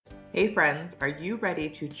Hey friends, are you ready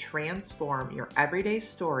to transform your everyday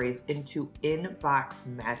stories into inbox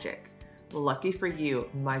magic? Lucky for you,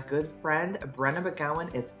 my good friend Brenna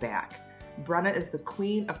McGowan is back. Brenna is the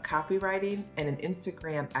queen of copywriting and an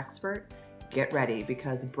Instagram expert. Get ready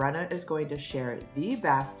because Brenna is going to share the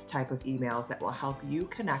best type of emails that will help you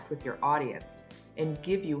connect with your audience and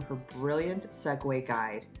give you her brilliant segue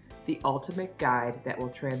guide, the ultimate guide that will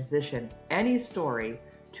transition any story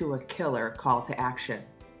to a killer call to action.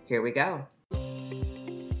 Here we go.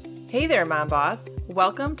 Hey there, Mom Boss.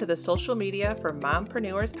 Welcome to the Social Media for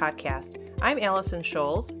Mompreneurs podcast. I'm Allison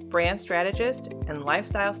Scholes, brand strategist and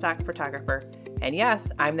lifestyle stock photographer. And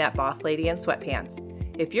yes, I'm that boss lady in sweatpants.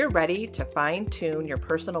 If you're ready to fine-tune your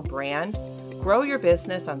personal brand, grow your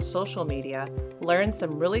business on social media, learn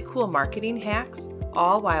some really cool marketing hacks,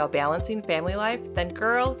 all while balancing family life, then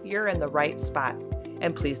girl, you're in the right spot.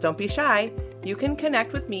 And please don't be shy. You can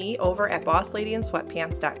connect with me over at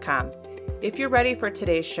bossladyinsweatpants.com. If you're ready for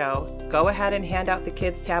today's show, go ahead and hand out the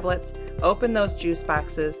kids' tablets, open those juice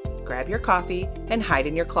boxes, grab your coffee, and hide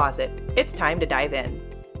in your closet. It's time to dive in.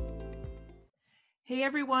 Hey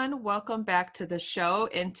everyone, welcome back to the show.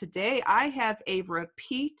 And today I have a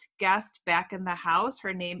repeat guest back in the house.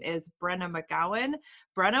 Her name is Brenna McGowan.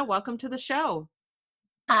 Brenna, welcome to the show.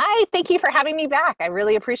 Hi, thank you for having me back. I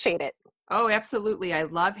really appreciate it. Oh, absolutely. I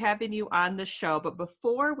love having you on the show. But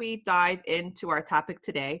before we dive into our topic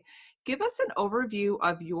today, give us an overview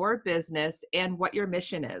of your business and what your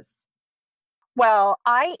mission is. Well,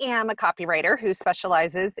 I am a copywriter who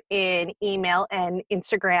specializes in email and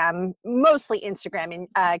Instagram, mostly Instagram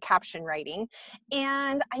and caption writing.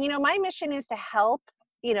 And, my mission is to help,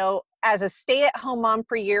 as a stay-at-home mom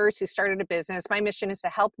for years who started a business, my mission is to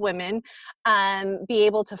help women be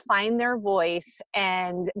able to find their voice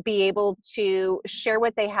and be able to share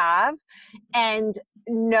what they have and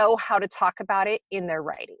know how to talk about it in their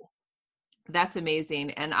writing. That's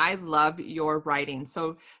amazing. And I love your writing.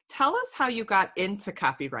 So tell us how you got into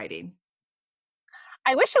copywriting.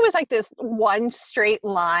 I wish it was like this one straight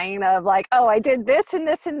line of like, oh, I did this and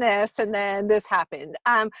this and this, and then this happened.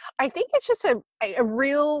 I think it's just a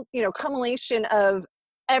real, culmination of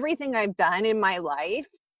everything I've done in my life.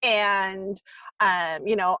 And,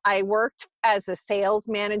 I worked as a sales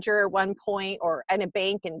manager at one point or at a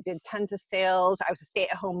bank and did tons of sales. I was a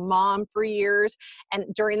stay-at-home mom for years. And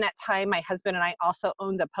during that time, my husband and I also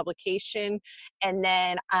owned a publication. And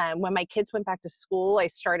then when my kids went back to school, I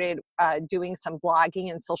started doing some blogging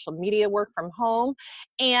and social media work from home.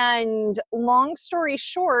 And long story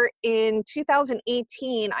short, in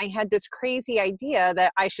 2018, I had this crazy idea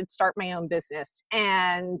that I should start my own business.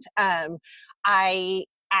 And I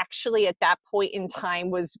actually at that point in time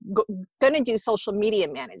was going to do social media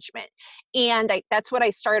management. And that's what I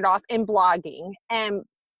started off in blogging. And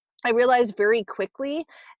I realized very quickly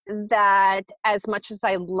that as much as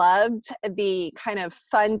I loved the kind of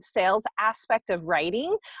fun sales aspect of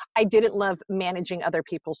writing, I didn't love managing other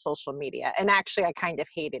people's social media. And actually, I kind of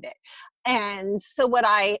hated it. And so what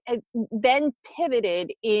I then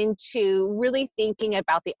pivoted into really thinking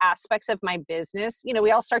about the aspects of my business.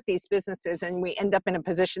 We all start these businesses and we end up in a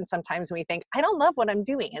position sometimes when we think, I don't love what I'm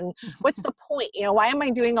doing. And what's the point? Why am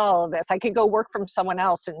I doing all of this? I could go work from someone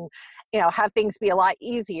else and, have things be a lot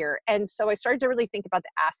easier. And so I started to really think about the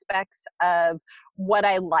aspects of what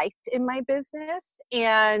I liked in my business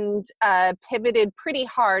and pivoted pretty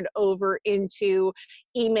hard over into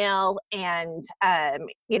email and, and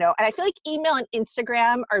I feel like email and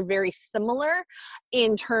Instagram are very similar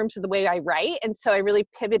in terms of the way I write. And so I really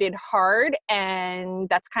pivoted hard and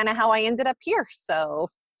that's kind of how I ended up here. So.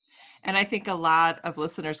 And I think a lot of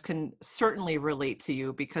listeners can certainly relate to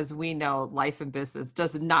you because we know life and business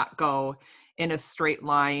does not go in a straight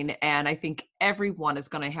line. And I think everyone is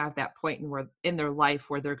going to have that point in their life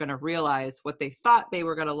where they're going to realize what they thought they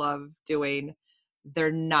were going to love doing,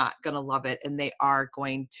 they're not going to love it, and they are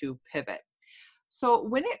going to pivot. So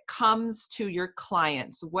when it comes to your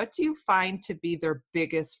clients, what do you find to be their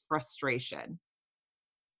biggest frustration?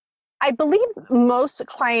 I believe most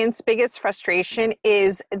clients' biggest frustration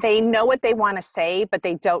is they know what they want to say, but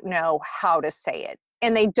they don't know how to say it.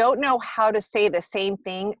 And they don't know how to say the same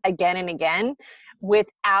thing again and again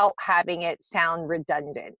without having it sound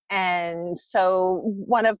redundant. And so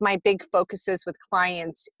one of my big focuses with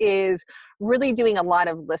clients is really doing a lot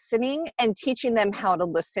of listening and teaching them how to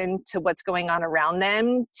listen to what's going on around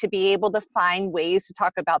them to be able to find ways to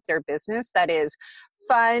talk about their business that is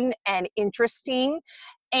fun and interesting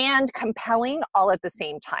and compelling all at the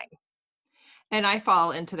same time. And I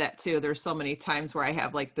fall into that too. There's so many times where I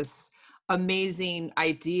have like this amazing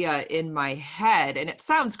idea in my head, and it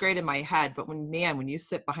sounds great in my head, but when you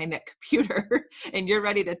sit behind that computer and you're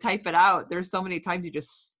ready to type it out, there's so many times you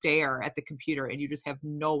just stare at the computer and you just have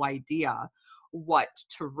no idea what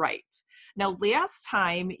to write. Now, last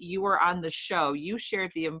time you were on the show, you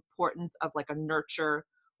shared the importance of like a nurture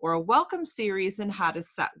or a welcome series and how to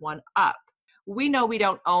set one up. We know we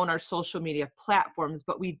don't own our social media platforms,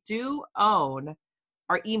 but we do own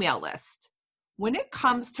our email list. When it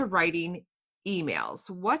comes to writing emails,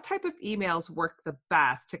 what type of emails work the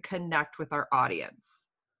best to connect with our audience?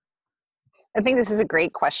 I think this is a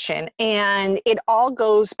great question. And it all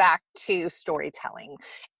goes back to storytelling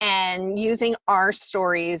and using our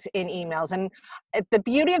stories in emails. And the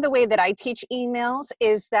beauty of the way that I teach emails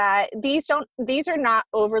is that these are not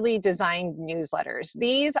overly designed newsletters.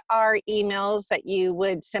 These are emails that you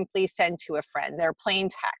would simply send to a friend. They're plain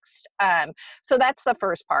text. So that's the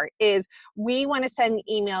first part, is we want to send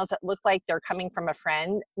emails that look like they're coming from a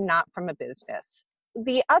friend, not from a business.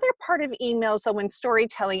 The other part of emails, though, when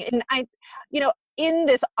storytelling, and in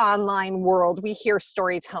this online world, we hear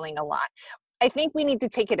storytelling a lot. I think we need to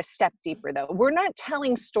take it a step deeper, though. We're not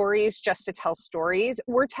telling stories just to tell stories.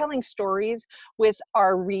 We're telling stories with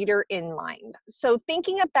our reader in mind. So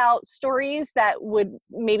thinking about stories that would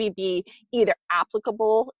maybe be either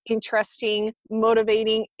applicable, interesting,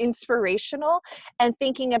 motivating, inspirational, and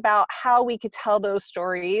thinking about how we could tell those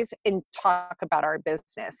stories and talk about our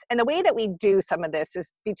business. And the way that we do some of this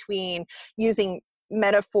is between using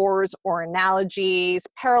metaphors or analogies,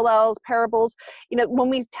 parallels, parables. When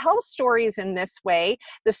we tell stories in this way,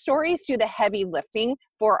 the stories do the heavy lifting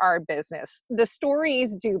for our business. The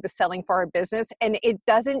stories do the selling for our business, and it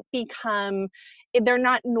doesn't become, they're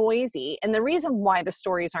not noisy. And the reason why the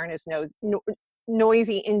stories aren't as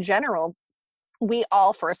noisy in general,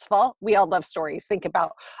 first of all, we all love stories. Think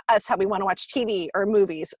about us, how we want to watch TV or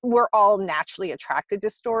movies. We're all naturally attracted to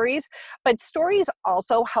stories, but stories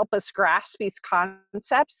also help us grasp these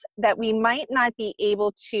concepts that we might not be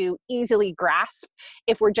able to easily grasp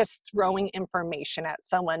if we're just throwing information at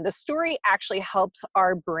someone. The story actually helps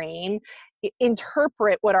our brain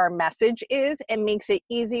interpret what our message is and makes it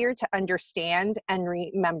easier to understand and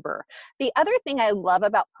remember. The other thing I love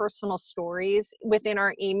about personal stories within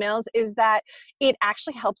our emails is that it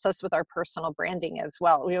actually helps us with our personal branding as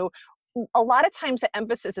well. A lot of times the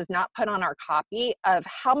emphasis is not put on our copy of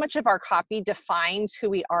how much of our copy defines who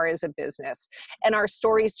we are as a business. And our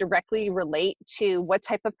stories directly relate to what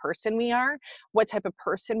type of person we are, what type of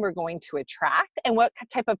person we're going to attract, and what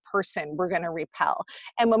type of person we're going to repel.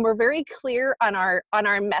 And when we're very clear on our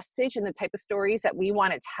message and the type of stories that we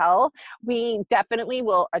want to tell, we definitely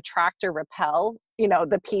will attract or repel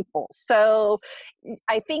the people. So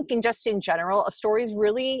I think in general, stories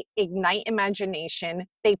really ignite imagination.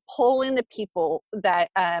 They pull in the people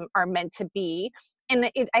that are meant to be.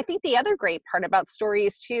 And I think the other great part about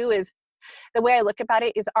stories too is the way I look about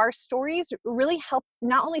it is our stories really help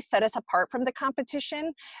not only set us apart from the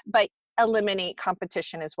competition, but eliminate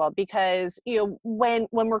competition as well. Because when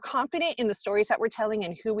we're confident in the stories that we're telling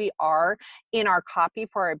and who we are in our copy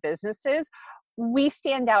for our businesses, we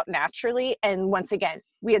stand out naturally. And once again,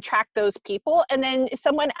 we attract those people, and then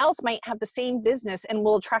someone else might have the same business and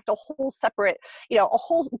will attract a whole separate, a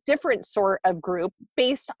whole different sort of group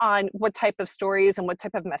based on what type of stories and what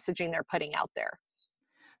type of messaging they're putting out there.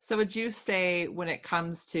 So would you say when it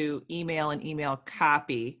comes to email and email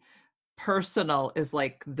copy, personal is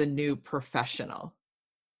like the new professional?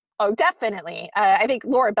 Oh, definitely. I think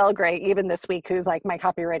Laura Belgray, even this week, who's like my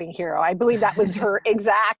copywriting hero, I believe that was her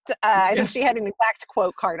exact, I think she had an exact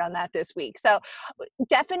quote card on that this week. So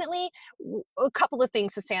definitely a couple of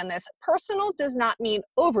things to say on this. Personal does not mean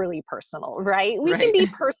overly personal, right? We can be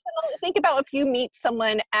personal. Think about if you meet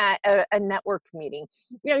someone at a network meeting,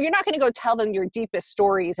 you're not going to go tell them your deepest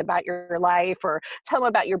stories about your life or tell them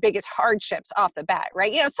about your biggest hardships off the bat,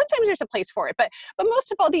 right? Sometimes there's a place for it, but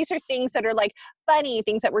most of all, these are things that are like funny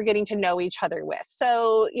things that we're getting to know each other with.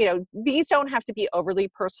 So, these don't have to be overly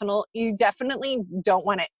personal. You definitely don't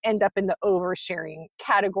want to end up in the oversharing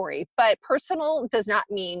category, but personal does not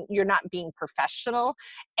mean you're not being professional.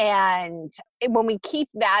 And when we keep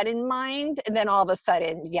that in mind, then all of a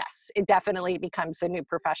sudden, yes, it definitely becomes the new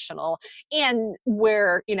professional. And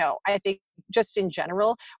where, I think just in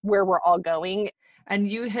general, where we're all going. And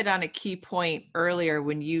you hit on a key point earlier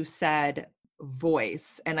when you said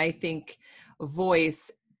voice. And I think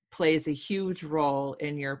voice plays a huge role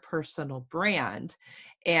in your personal brand.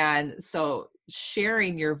 And so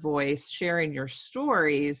sharing your voice, sharing your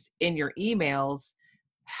stories in your emails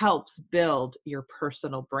helps build your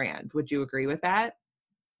personal brand. Would you agree with that?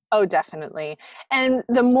 Oh, definitely. And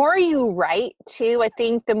the more you write too, I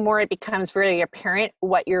think the more it becomes really apparent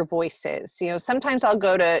what your voice is. Sometimes I'll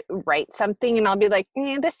go to write something and I'll be like,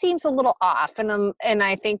 this seems a little off. And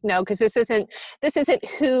I think no, because this isn't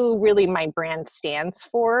who really my brand stands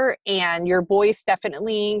for. And your voice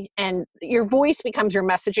definitely, and your voice becomes your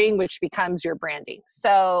messaging, which becomes your branding.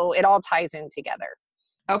 So it all ties in together.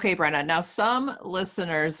 Okay, Brenna. Now some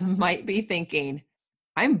listeners might be thinking,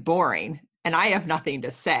 I'm boring and I have nothing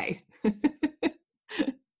to say.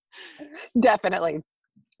 Definitely.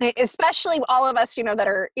 Especially all of us, that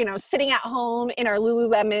are, sitting at home in our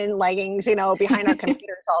Lululemon leggings, behind our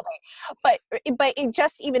computers all day. But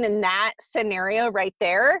just even in that scenario right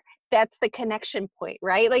there, that's the connection point,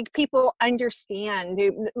 right? Like people understand,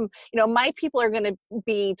 my people are going to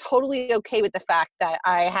be totally okay with the fact that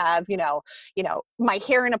I have, my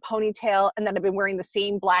hair in a ponytail and then I've been wearing the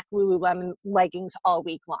same black Lululemon leggings all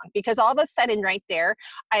week long, because all of a sudden right there,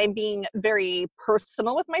 I'm being very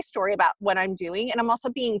personal with my story about what I'm doing. And I'm also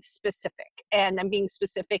being specific, and I'm being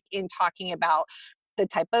specific in talking about the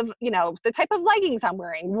type of leggings I'm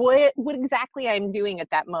wearing, what exactly I'm doing at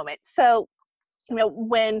that moment. So,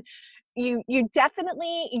 when you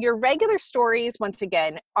definitely, your regular stories, once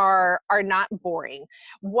again, are not boring.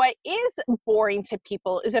 What is boring to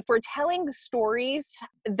people is if we're telling stories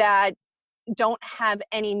that don't have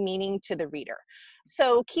any meaning to the reader.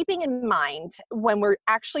 So keeping in mind, when we're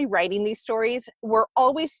actually writing these stories, we're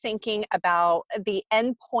always thinking about the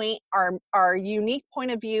end point, our unique point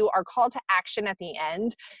of view, our call to action at the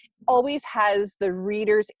end always has the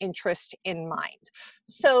reader's interest in mind.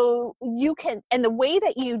 So you can, and the way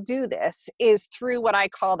that you do this is through what I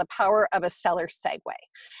call the power of a stellar segue.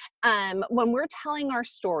 When we're telling our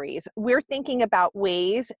stories, we're thinking about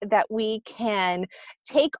ways that we can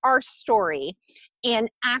take our story and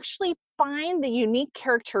actually find the unique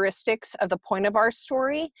characteristics of the point of our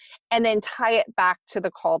story and then tie it back to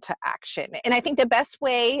the call to action. And I think the best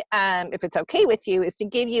way, if it's okay with you, is to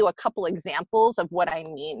give you a couple examples of what I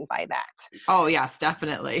mean by that. Oh, yes,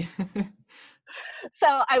 definitely. So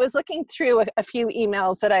I was looking through a few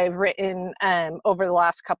emails that I've written over the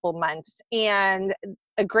last couple months, and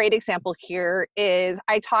a great example here is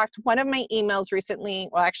one of my emails recently,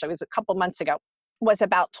 well, actually it was a couple months ago, was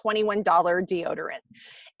about $21 deodorant.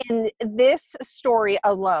 And this story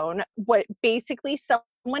alone, what basically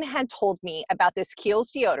someone had told me about this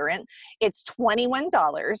Kiehl's deodorant, it's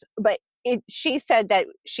 $21, but she said that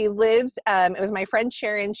she lives, it was my friend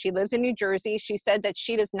Sharon, she lives in New Jersey. She said that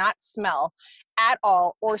she does not smell at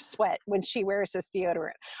all or sweat when she wears this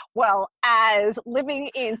deodorant. Well, as living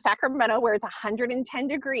in Sacramento where it's 110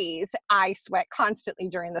 degrees, I sweat constantly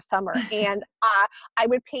during the summer. And I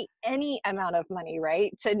would pay any amount of money,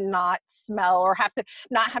 right, to not smell or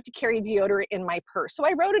not have to carry deodorant in my purse. So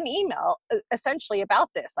I wrote an email essentially about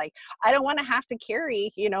this. Like, I don't want to have to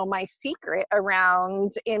carry, my secret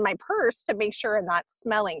around in my purse to make sure I'm not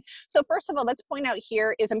smelling. So first of all, let's point out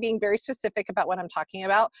here is I'm being very specific about what I'm talking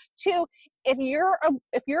about. Two, if you're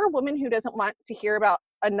a woman who doesn't want to hear about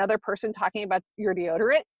another person talking about your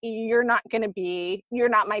deodorant, you're not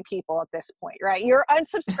my people at this point, right? You're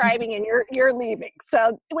unsubscribing and you're leaving.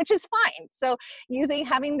 So, which is fine. So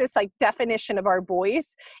having this like definition of our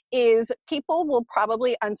voice is people will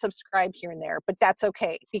probably unsubscribe here and there, but that's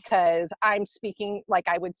okay because I'm speaking like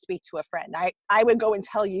I would speak to a friend. I would go and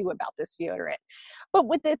tell you about this deodorant. But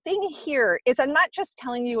what the thing here is I'm not just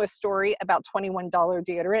telling you a story about $21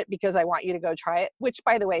 deodorant because I want you to go try it, which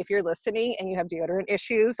by the way, if you're listening and you have deodorant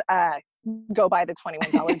issues, go buy the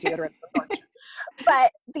 $21 deodorant.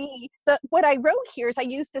 But what I wrote here is I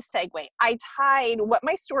used a segue. I tied what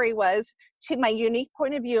my story was to my unique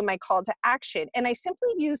point of view and my call to action. And I simply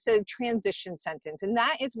used a transition sentence. And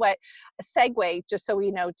that is what a segue, just so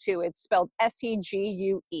we know too, it's spelled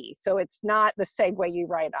segue. So it's not the segue you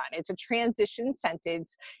write on. It's a transition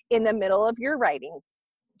sentence in the middle of your writing.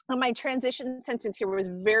 My transition sentence here was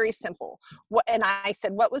very simple. And I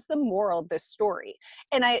said, what was the moral of this story?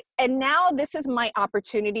 And now this is my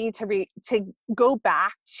opportunity to go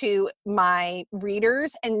back to my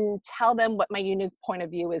readers and tell them what my unique point of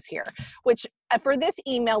view is here, which for this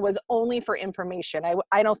email was only for information.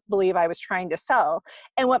 I don't believe I was trying to sell.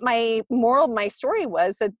 And what my moral of my story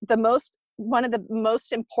was that one of the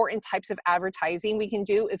most important types of advertising we can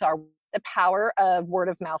do is the power of word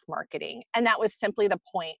of mouth marketing. And that was simply the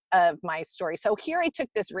point of my story. So here I took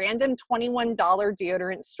this random $21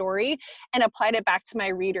 deodorant story and applied it back to my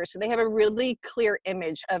readers. So they have a really clear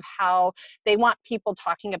image of how they want people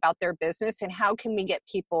talking about their business and how can we get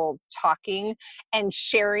people talking and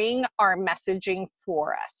sharing our messaging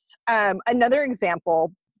for us. Another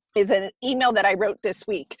example is an email that I wrote this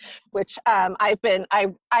week, which I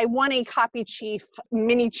won a Copy Chief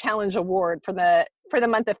mini challenge award for the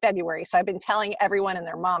month of February. So I've been telling everyone and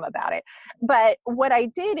their mom about it. But what I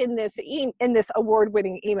did in this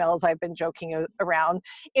award-winning emails I've been joking around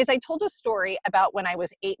is I told a story about when I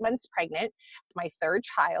was 8 months pregnant, my third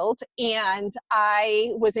child, and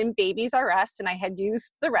I was in Babies R Us and I had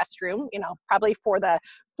used the restroom, probably for the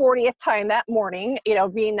 40th time that morning,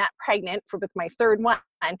 being that pregnant with my third one.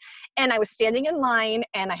 And I was standing in line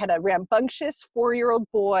and I had a rambunctious 4-year-old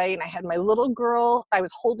boy and I had my little girl. I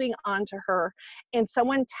was holding on to her and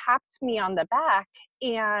someone tapped me on the back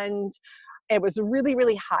and it was really,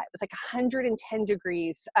 really hot. It was like 110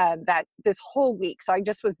 degrees that this whole week. So I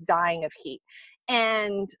just was dying of heat.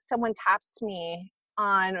 And someone taps me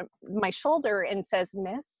on my shoulder and says,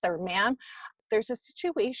 "Miss or ma'am, there's a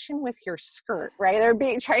situation with your skirt," right?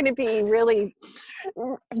 They're trying to be really,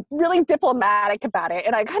 really diplomatic about it.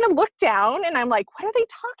 And I kind of look down and I'm like, what are they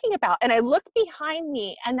talking about? And I look behind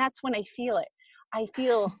me and that's when I feel it. I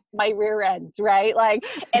feel my rear ends, right? Like,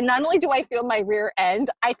 and not only do I feel my rear end,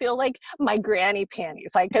 I feel like my granny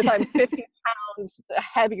panties, like, cause I'm 50 pounds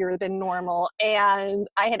heavier than normal. And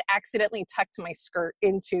I had accidentally tucked my skirt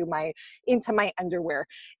into my underwear.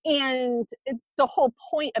 And the whole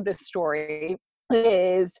point of this story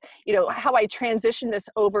is, how I transition this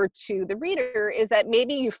over to the reader is that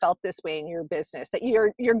maybe you felt this way in your business, that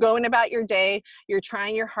you're going about your day, you're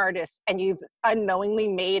trying your hardest, and you've unknowingly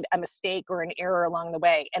made a mistake or an error along the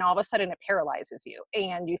way, and all of a sudden it paralyzes you,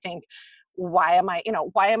 and you think, why am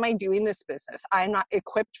I doing this business? I'm not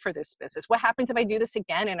equipped for this business. What happens if I do this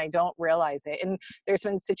again and I don't realize it? And there's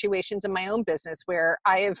been situations in my own business where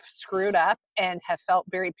I have screwed up and have felt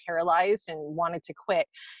very paralyzed and wanted to quit.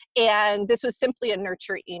 And this was simply a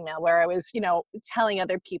nurture email where I was, telling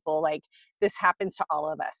other people, like, this happens to all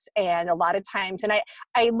of us. And a lot of times, and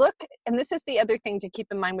I look, and this is the other thing to keep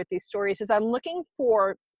in mind with these stories, is I'm looking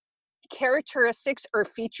for characteristics or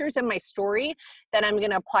features in my story that I'm going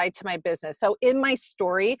to apply to my business. So in my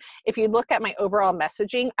story, if you look at my overall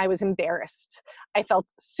messaging, I was embarrassed. I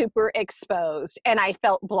felt super exposed and I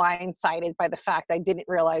felt blindsided by the fact I didn't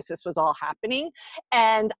realize this was all happening.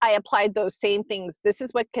 And I applied those same things. This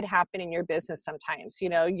is what could happen in your business sometimes.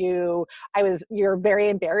 You're very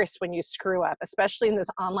embarrassed when you screw up, especially in this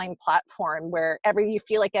online platform where you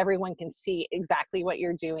feel like everyone can see exactly what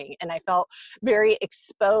you're doing. And I felt very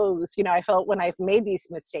exposed. I felt when I've made these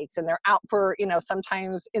mistakes and they're out for,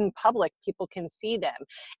 sometimes in public, people can see them.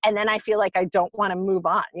 And then I feel like I don't want to move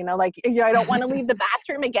on, I don't want to leave the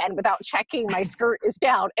bathroom again without checking my skirt is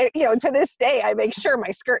down. And, to this day, I make sure my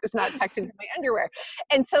skirt is not tucked into my underwear.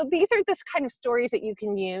 And so these are this kind of stories that you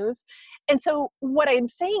can use. And so what I'm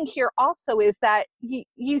saying here also is that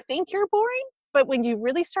you think you're boring, but when you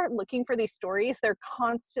really start looking for these stories, they're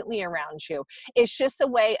constantly around you. It's just a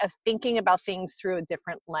way of thinking about things through a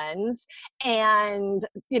different lens. And,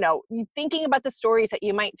 thinking about the stories that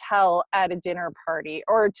you might tell at a dinner party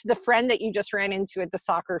or to the friend that you just ran into at the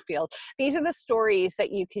soccer field. These are the stories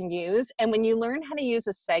that you can use. And when you learn how to use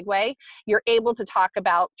a segue, you're able to talk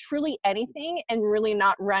about truly anything and really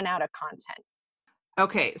not run out of content.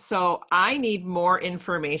 Okay, so I need more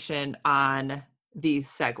information on these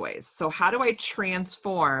segues. So how do I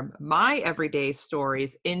transform my everyday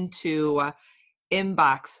stories into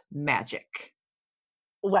inbox magic?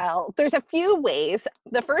 Well, there's a few ways.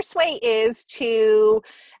 The first way is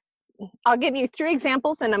I'll give you 3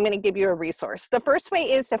 examples and I'm going to give you a resource. The first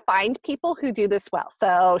way is to find people who do this well.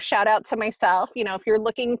 So shout out to myself. If you're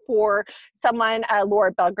looking for someone,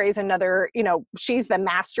 Laura Belgrade's another, she's the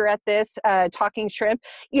master at this, Talking Shrimp.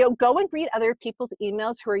 Go and read other people's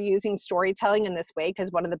emails who are using storytelling in this way,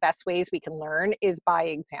 because one of the best ways we can learn is by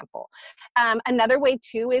example. Another way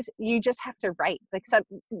too is you just have to write. Except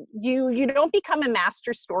you don't become a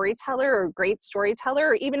master storyteller or a great storyteller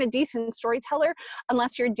or even a decent storyteller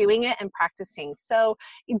unless you're doing it and practicing. So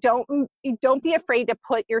you don't be afraid to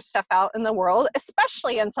put your stuff out in the world,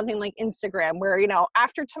 especially on something like Instagram, where,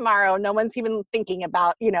 after tomorrow, no one's even thinking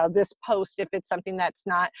about, this post if it's something that's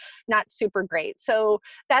not super great. So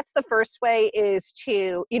that's the first way, is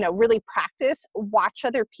to, really practice, watch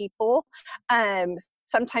other people.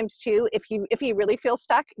 Sometimes too, if you really feel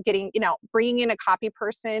stuck, bringing in a copy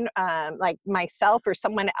person, like myself or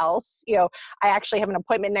someone else. I actually have an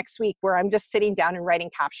appointment next week where I'm just sitting down and writing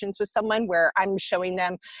captions with someone, where I'm showing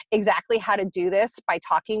them exactly how to do this by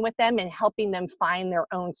talking with them and helping them find their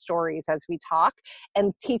own stories as we talk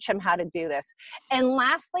and teach them how to do this. And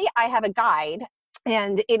lastly, I have a guide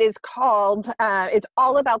And it is called, it's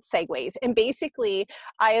all about segues. And basically,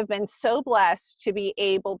 I have been so blessed to be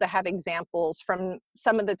able to have examples from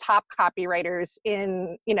some of the top copywriters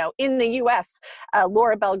in the US,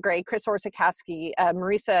 Laura Belgray, Chris Orzechowski,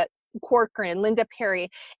 Marisa Corcoran, Linda Perry,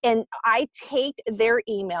 and I take their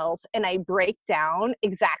emails and I break down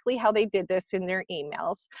exactly how they did this in their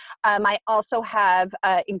emails. I also have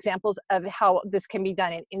examples of how this can be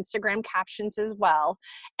done in Instagram captions as well.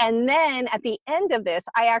 And then at the end of this,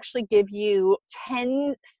 I actually give you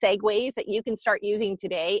 10 segues that you can start using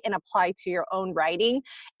today and apply to your own writing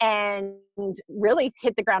and really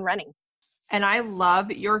hit the ground running. And I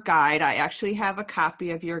love your guide. I actually have a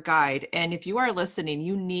copy of your guide. And if you are listening,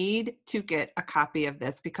 you need to get a copy of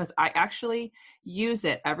this because I actually use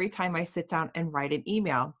it every time I sit down and write an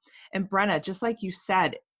email. And Brenna, just like you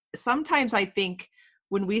said, sometimes I think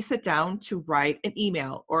when we sit down to write an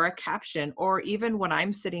email or a caption, or even when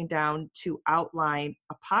I'm sitting down to outline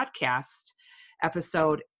a podcast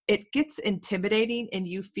episode, it gets intimidating and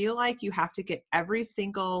you feel like you have to get every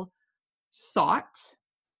single thought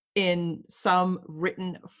in some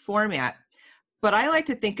written format. But I like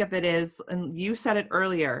to think of it as, and you said it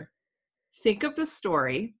earlier, think of the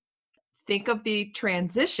story, think of the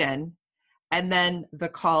transition, and then the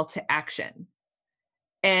call to action.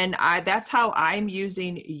 And that's how I'm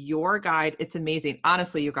using your guide. It's amazing.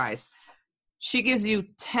 Honestly, you guys, she gives you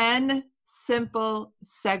 10 simple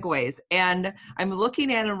segues. And I'm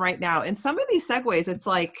looking at them right now. And some of these segues, it's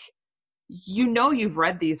like, you've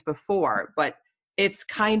read these before, but it's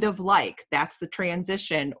kind of like that's the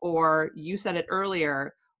transition, or you said it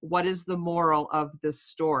earlier, what is the moral of the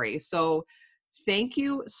story? So thank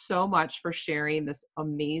you so much for sharing this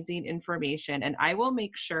amazing information. And I will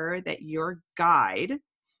make sure that your guide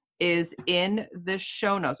is in the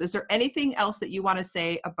show notes. Is there anything else that you want to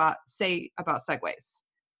say about segues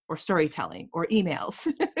or storytelling or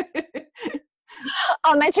emails?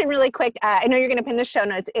 I'll mention really quick, I know you're going to pin the show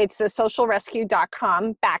notes. It's the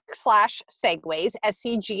socialrescue.com/segues,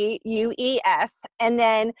 SEGUES. And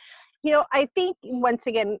then, I think once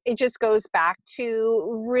again, it just goes back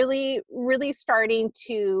to really, really starting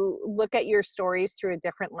to look at your stories through a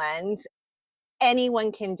different lens.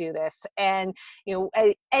 Anyone can do this, and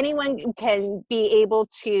anyone can be able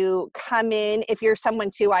to come in. If you're someone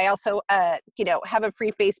too, I also have a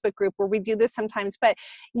free Facebook group where we do this sometimes, but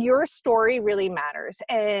your story really matters.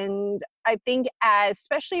 And I think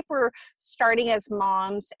especially if we're starting as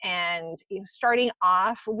moms and starting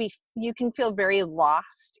off, you can feel very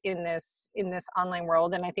lost in this online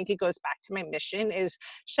world. And I think it goes back to my mission, is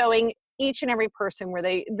showing each and every person where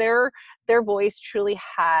their voice truly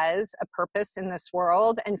has a purpose in this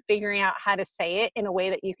world, and figuring out how to say it in a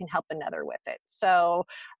way that you can help another with it. So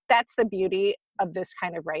that's the beauty of this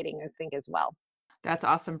kind of writing, I think, as well. That's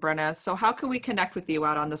awesome, Brenna. So how can we connect with you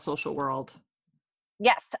out on the social world?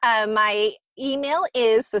 Yes, my email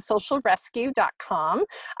is thesocialrescue.com.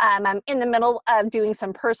 I'm in the middle of doing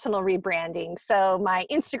some personal rebranding. So my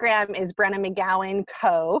Instagram is Brenna McGowan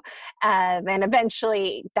Co. And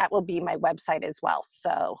eventually that will be my website as well.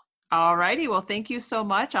 So. All righty. Well, thank you so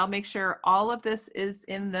much. I'll make sure all of this is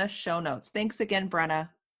in the show notes. Thanks again, Brenna.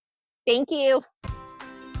 Thank you.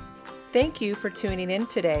 Thank you for tuning in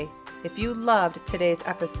today. If you loved today's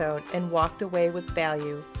episode and walked away with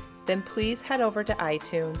value, then please head over to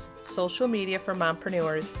iTunes, Social Media for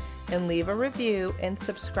Mompreneurs, and leave a review and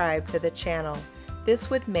subscribe to the channel.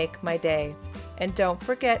 This would make my day. And don't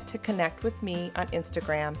forget to connect with me on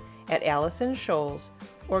Instagram at Allison Scholes,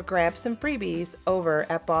 or grab some freebies over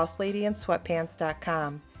at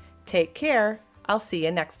bossladyandsweatpants.com. Take care. I'll see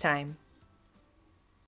you next time.